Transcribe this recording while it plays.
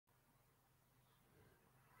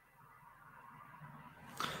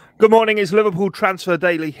Good morning, it's Liverpool Transfer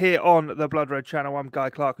Daily here on the Blood Red Channel. I'm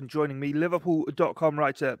Guy Clarke, and joining me, Liverpool.com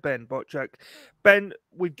writer Ben Bocsak. Ben,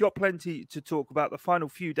 we've got plenty to talk about the final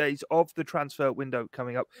few days of the transfer window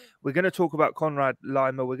coming up. We're going to talk about Konrad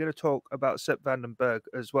Laimer. We're going to talk about Sepp Berg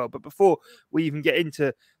as well. But before we even get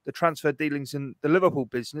into the transfer dealings in the Liverpool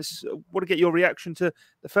business, I want to get your reaction to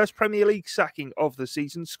the first Premier League sacking of the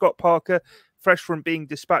season. Scott Parker, fresh from being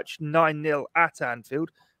dispatched 9-0 at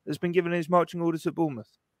Anfield, has been given his marching orders at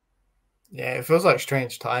Bournemouth. Yeah, it feels like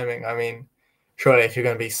strange timing. I mean, surely if you're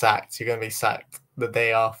going to be sacked, you're going to be sacked the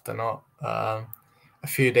day after, not a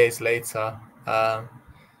few days later.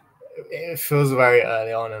 It feels very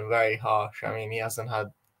early on and very harsh. I mean, he hasn't had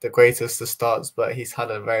the greatest of starts, but he's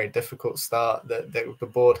had a very difficult start. The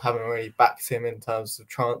board haven't really backed him in terms of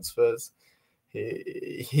transfers.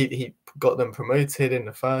 He got them promoted in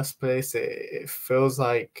the first place. It feels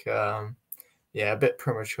like, a bit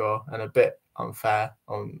premature and a bit unfair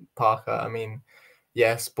on Parker. I mean,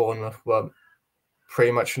 yes, Bournemouth were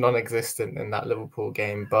pretty much non-existent in that Liverpool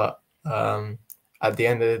game, but at the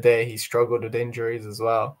end of the day, he struggled with injuries as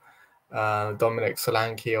well. Dominic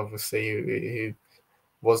Solanke, obviously, who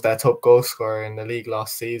was their top goal scorer in the league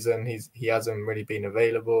last season, he hasn't really been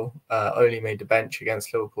available. Only made the bench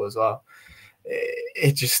against Liverpool as well.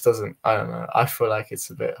 It just doesn't. I don't know. I feel like it's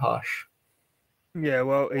a bit harsh. Yeah,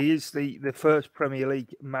 well, he is the first Premier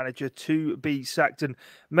League manager to be sacked, and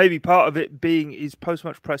maybe part of it being his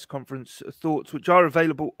post-match press conference thoughts, which are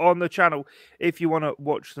available on the channel if you want to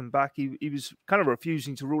watch them back. He was kind of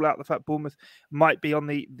refusing to rule out the fact Bournemouth might be on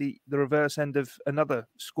the reverse end of another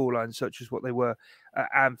scoreline, such as what they were at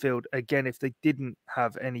Anfield, again, if they didn't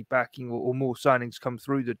have any backing or more signings come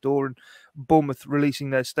through the door. And Bournemouth releasing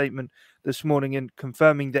their statement this morning and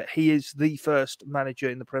confirming that he is the first manager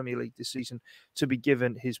in the Premier League this season to be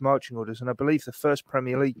given his marching orders, and I believe the first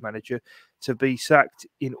Premier League manager to be sacked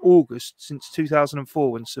in August since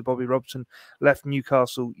 2004 when Sir Bobby Robson left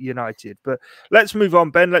Newcastle United. But let's move on,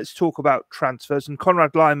 Ben. Let's talk about transfers, and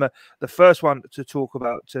Konrad Laimer, the first one to talk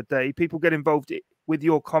about today. People get involved with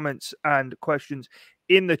your comments and questions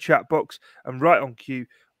in the chat box, and right on cue,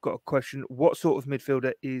 got a question: what sort of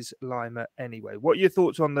midfielder is Laimer anyway? What are your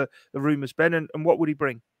thoughts on the rumours, Ben, and what would he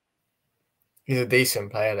bring? He's a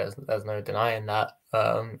decent player. There's no denying that.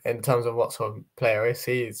 In terms of what sort of player is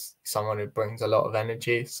he, he's someone who brings a lot of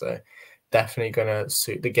energy. So definitely going to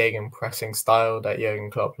suit the gegenpressing style that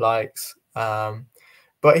Jurgen Klopp likes.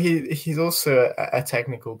 But he's also a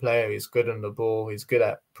technical player. He's good on the ball. He's good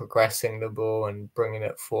at progressing the ball and bringing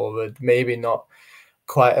it forward. Maybe not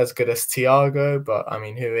quite as good as Thiago, but I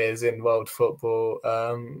mean, who is in world football?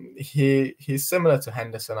 He's similar to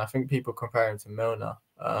Henderson. I think people compare him to Milner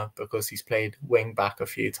because he's played wing back a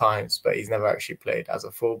few times, but he's never actually played as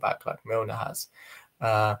a fullback like Milner has.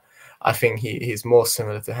 I think he's more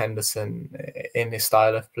similar to Henderson in his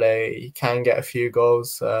style of play. He can get a few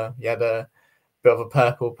goals. He had a bit of a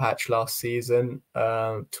purple patch last season,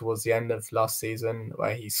 towards the end of last season,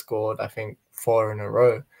 where he scored, I think, 4 in a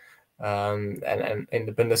row. And in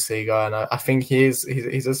the Bundesliga, and I think he's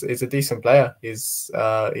a decent player. He's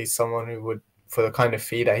someone who would, for the kind of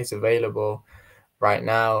fee that he's available right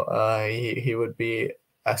now, he would be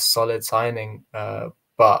a solid signing.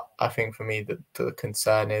 But I think for me, the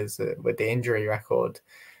concern is with the injury record.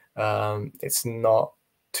 It's not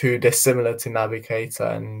too dissimilar to Naby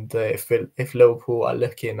Keita, and if Liverpool are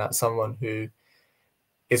looking at someone who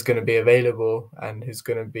is going to be available and who's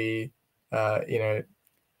going to be,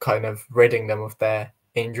 kind of ridding them of their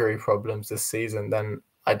injury problems this season, then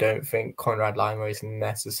I don't think Konrad Laimer is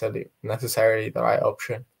necessarily the right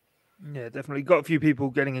option. Yeah, definitely. Got a few people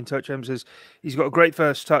getting in touch. Says he's got a great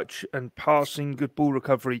first touch and passing, good ball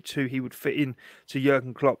recovery too. He would fit in to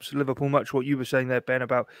Jurgen Klopp's Liverpool. Much what you were saying there, Ben,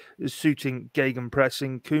 about suiting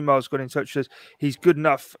gegenpressing. Kumar's got in touch. Says he's good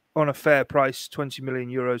enough on a fair price. 20 million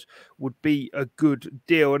euros would be a good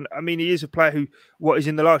deal. And I mean, he is a player who, what is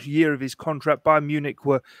in the last year of his contract, Bayern Munich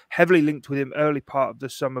were heavily linked with him early part of the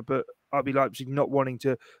summer, but RB Leipzig not wanting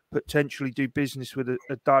to potentially do business with a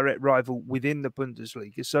direct rival within the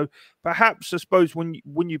Bundesliga. So perhaps, I suppose, when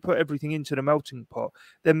you put everything into the melting pot,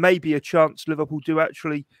 there may be a chance Liverpool do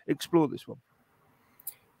actually explore this one.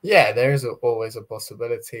 Yeah, there is always a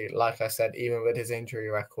possibility. Like I said, even with his injury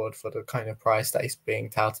record, for the kind of price that he's being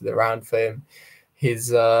touted around for him,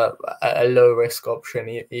 he's a low-risk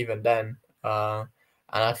option even then. And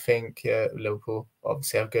I think Liverpool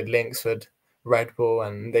obviously have good links with Red Bull,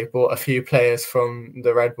 and they've bought a few players from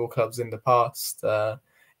the Red Bull clubs in the past,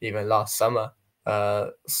 even last summer.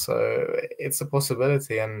 So it's a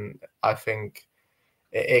possibility, and I think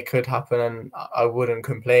it could happen, and I wouldn't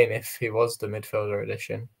complain if he was the midfielder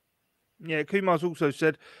edition. Yeah, Kumar's also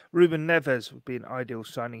said Ruben Neves would be an ideal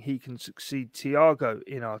signing. He can succeed Thiago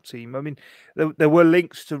in our team. I mean, there were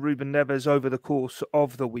links to Ruben Neves over the course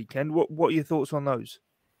of the weekend. What are your thoughts on those?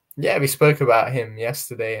 Yeah, we spoke about him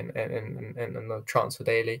yesterday in the Transfer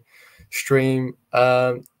Daily stream.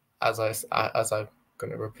 As I'm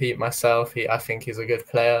going to repeat myself, I think he's a good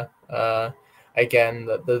player. Again,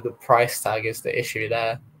 the price tag is the issue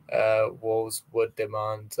there. Wolves would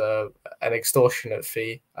demand an extortionate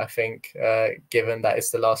fee, I think, given that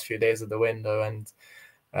it's the last few days of the window, and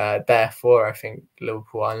therefore I think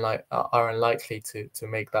Liverpool are unlikely to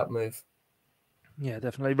make that move. Yeah,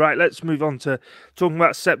 definitely. Right, let's move on to talking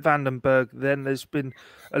about Sepp Berg. Then there's been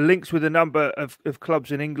links with a number of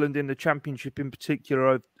clubs in England in the Championship in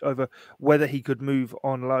particular over whether he could move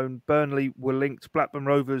on loan. Burnley were linked, Blackburn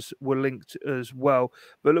Rovers were linked as well.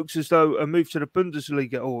 But it looks as though a move to the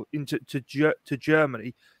Bundesliga or to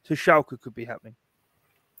Germany, to Schalke could be happening.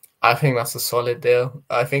 I think that's a solid deal.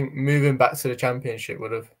 I think moving back to the Championship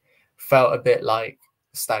would have felt a bit like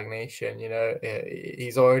stagnation. You know,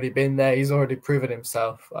 he's already been there. He's already proven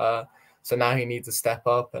himself. So now he needs to step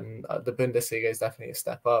up, and the Bundesliga is definitely a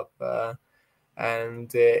step up.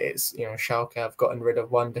 And it's, you know, Schalke have gotten rid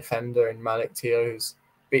of one defender in Malik Teo, who's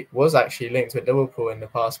was actually linked with Liverpool in the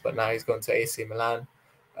past, but now he's gone to AC Milan.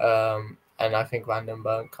 And I think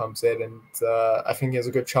Vandenberg comes in, and I think he has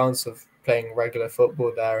a good chance of playing regular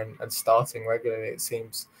football there and starting regularly. It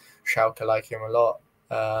seems Schalke like him a lot.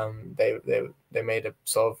 They made a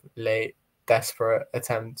sort of late, desperate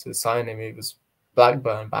attempt to sign him. He was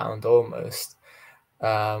Blackburn bound almost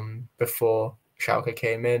before Schalke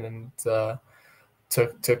came in and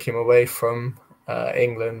took him away from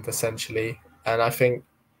England essentially. And I think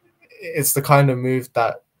it's the kind of move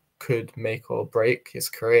that could make or break his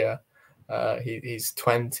career. He's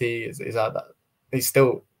 20. He's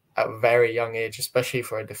still at a very young age, especially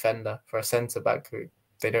for a defender, for a centre back who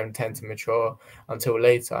they don't tend to mature until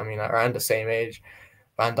later. I mean, around the same age,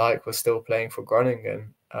 Van Dijk was still playing for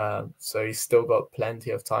Groningen, so he's still got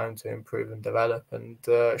plenty of time to improve and develop. And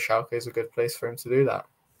Schalke is a good place for him to do that.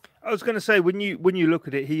 I was going to say, when you look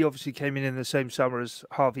at it, he obviously came in the same summer as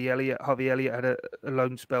Harvey Elliott. Harvey Elliott had a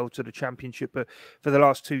loan spell to the Championship, but for the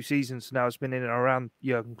last 2 seasons now, has been in and around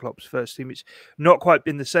Jurgen Klopp's first team. It's not quite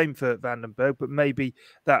been the same for Vandenberg, but maybe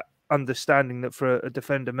that understanding that for a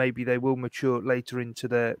defender, maybe they will mature later into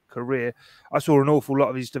their career. I saw an awful lot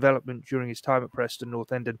of his development during his time at Preston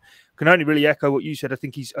North End, and can only really echo what you said. I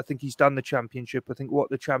think he's done the Championship. I think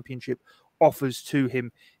what the Championship offers to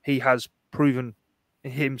him, he has proven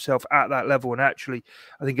himself at that level, and actually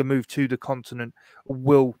I think a move to the continent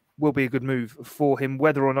will be a good move for him.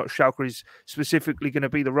 Whether or not Schalke is specifically going to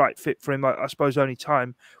be the right fit for him, I suppose only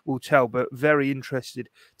time will tell, but very interested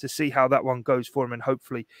to see how that one goes for him, and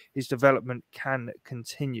hopefully his development can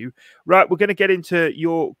continue. Right, we're going to get into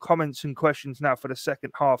your comments and questions now for the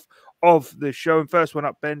second half of the show. And first one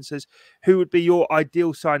up, Ben says, who would be your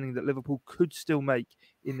ideal signing that Liverpool could still make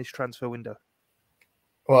in this transfer window?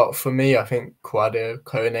 Well, for me, I think Kwadwo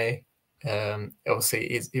Kone.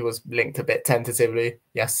 Obviously, he was linked a bit tentatively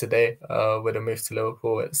yesterday with a move to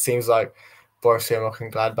Liverpool. It seems like Borussia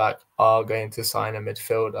Mönchengladbach are going to sign a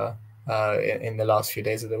midfielder in the last few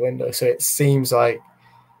days of the window. So it seems like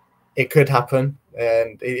it could happen.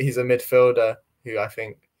 And he's a midfielder who I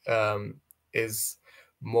think is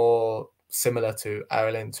more similar to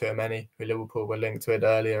Aurelien Tchouameni, who Liverpool were linked with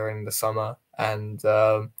earlier in the summer. And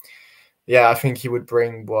yeah, I think he would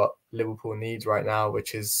bring what Liverpool needs right now,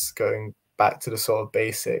 which is going back to the sort of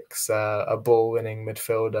basics, a ball-winning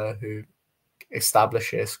midfielder who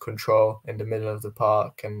establishes control in the middle of the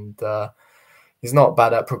park. And he's not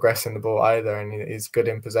bad at progressing the ball either, and he's good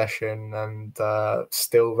in possession and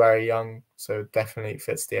still very young, so definitely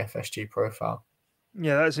fits the FSG profile.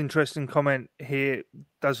 Yeah, that's an interesting comment here.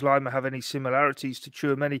 Does Laimer have any similarities to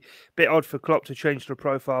Tchouameni? Bit odd for Klopp to change the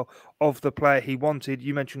profile of the player he wanted.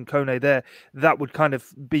 You mentioned Kone there. That would kind of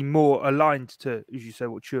be more aligned to, as you say,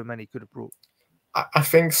 what Tchouameni could have brought. I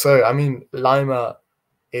think so. I mean, Laimer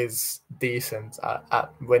is decent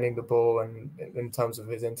at winning the ball and in terms of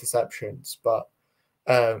his interceptions, but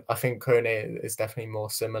I think Kone is definitely more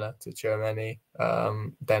similar to Tchouameni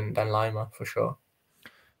than Laimer for sure.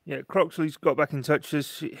 Yeah, Croxley's got back in touch.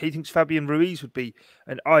 Says he thinks Fabian Ruiz would be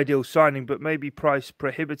an ideal signing, but maybe price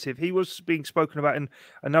prohibitive. He was being spoken about in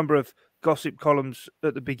a number of gossip columns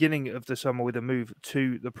at the beginning of the summer with a move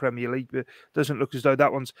to the Premier League, but doesn't look as though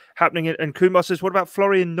that one's happening. And Kumar says, what about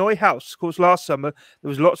Florian Neuhaus? Of course, last summer there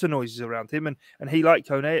was lots of noises around him, and he liked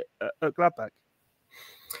Kone at Gladbach.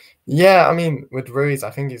 Yeah, I mean, with Ruiz,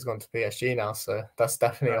 I think he's gone to PSG now, so that's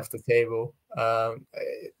definitely off the table.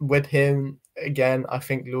 With him, again, I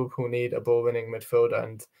think Liverpool need a ball-winning midfielder,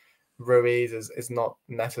 and Ruiz is not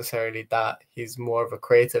necessarily that. He's more of a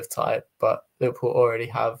creative type, but Liverpool already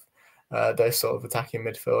have those sort of attacking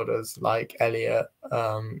midfielders like Elliott,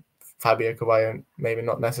 Fabio Caballo, maybe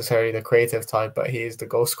not necessarily the creative type, but he is the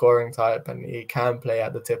goal-scoring type, and he can play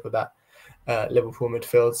at the tip of that Liverpool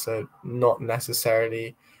midfield. So not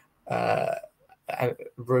necessarily, and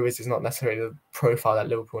Ruiz is not necessarily the profile that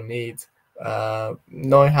Liverpool need.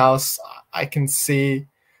 Neuhaus, I can see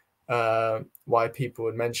why people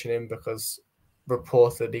would mention him, because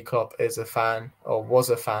reportedly Klopp is a fan or was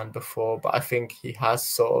a fan before, but I think he has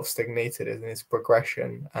sort of stagnated in his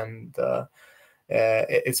progression, and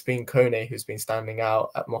it's been Kone who's been standing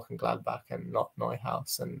out at Mönchengladbach and not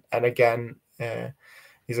Neuhaus. And again,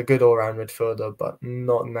 he's a good all-round midfielder, but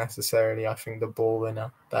not necessarily, I think, the ball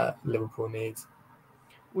winner that Liverpool needs.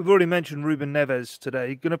 We've already mentioned Ruben Neves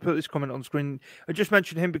today. Going to put this comment on screen. I just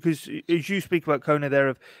mentioned him because, as you speak about Kone there,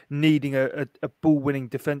 of needing a ball-winning,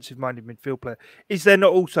 defensive-minded midfield player, is there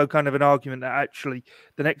not also kind of an argument that actually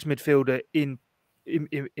the next midfielder, in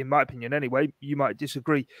my opinion anyway, you might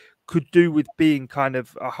disagree, could do with being kind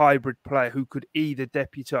of a hybrid player who could either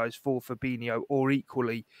deputise for Fabinho or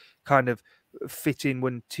equally kind of fit in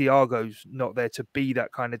when Thiago's not there to be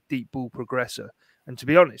that kind of deep ball progressor? And to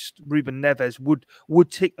be honest, Ruben Neves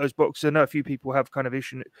would tick those boxes. I know a few people have kind of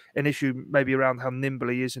an issue maybe around how nimble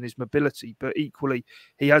he is and his mobility, but equally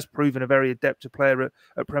he has proven a very adept player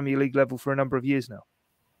at Premier League level for a number of years now.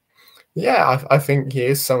 Yeah, I think he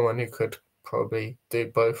is someone who could probably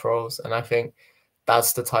do both roles, and I think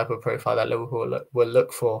that's the type of profile that Liverpool will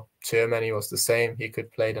look for. Tchouameni was the same. He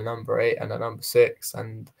could play the number 8 and the number 6,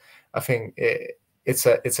 and I think it's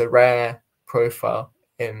a rare profile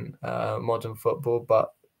in modern football,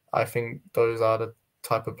 but I think those are the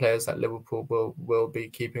type of players that Liverpool will be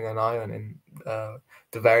keeping an eye on in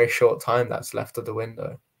the very short time that's left of the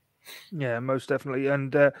window. Yeah, most definitely.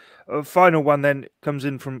 And a final one then comes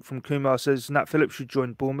in from Kumar, says Nat Phillips should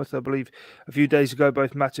join Bournemouth. I believe a few days ago,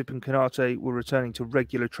 both Matip and Konate were returning to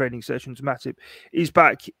regular training sessions. Matip is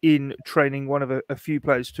back in training, one of a few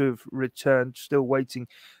players to have returned, still waiting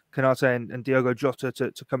Konate and Diogo Jota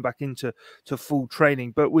to come back into full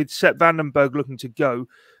training. But with Sepp Berg looking to go,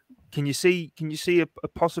 can you see a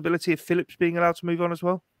possibility of Phillips being allowed to move on as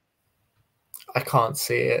well? I can't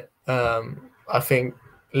see it. I think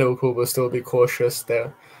Liverpool will still be cautious.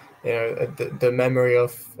 The memory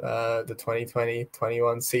of the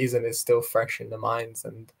 2020-21 season is still fresh in the minds,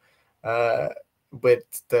 and with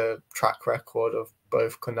the track record of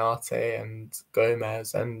both Konate and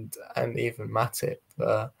Gomez and even Matip,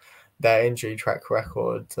 their injury track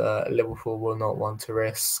record, Liverpool will not want to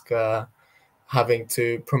risk having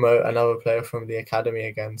to promote another player from the academy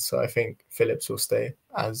again. So I think Phillips will stay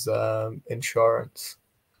as insurance.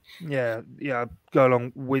 Yeah, go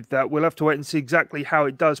along with that. We'll have to wait and see exactly how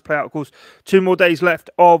it does play out. Of course, 2 more days left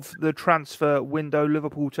of the transfer window.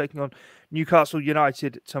 Liverpool taking on Newcastle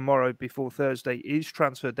United tomorrow before Thursday is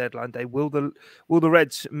transfer deadline day. Will the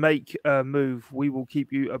Reds make a move? We will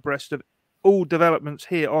keep you abreast of all developments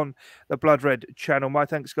here on the Blood Red channel. My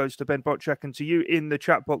thanks goes to Ben Bocsak and to you in the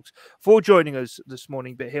chat box for joining us this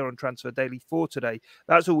morning, but here on Transfer Daily for today.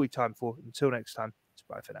 That's all we've time for. Until next time, it's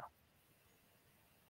bye for now.